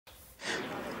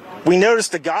we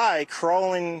noticed a guy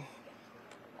crawling,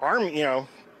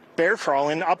 bear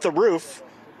crawling up the roof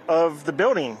of the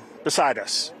building beside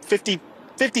us, 50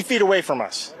 feet away from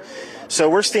us. So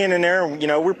we're standing there,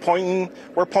 we're pointing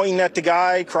at the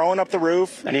guy crawling up the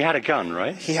roof. And he had a gun,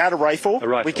 right? He had a rifle. A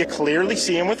rifle. We could clearly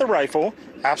see him with a rifle.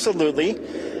 Absolutely.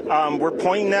 We're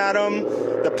pointing at him.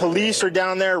 The police are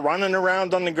down there running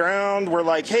around on the ground. We're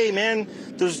like, hey, man,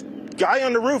 there's a guy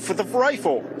on the roof with a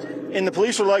rifle. And the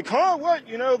police are like, huh, what?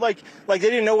 Like they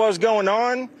didn't know what was going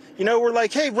on. We're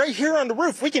like, hey, right here on the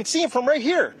roof. We can see him from right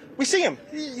here. We see him.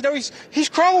 He's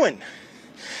crawling.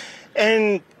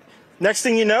 And next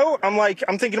thing you know, I'm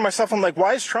thinking to myself,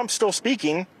 why is Trump still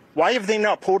speaking? Why have they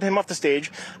not pulled him off the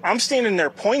stage? I'm standing there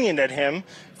pointing at him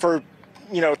for,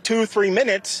 2-3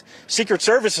 minutes. Secret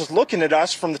Service is looking at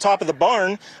us from the top of the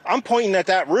barn. I'm pointing at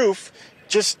that roof,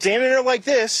 just standing there like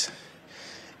this.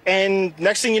 And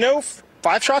next thing you know,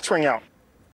 5 shots ring out.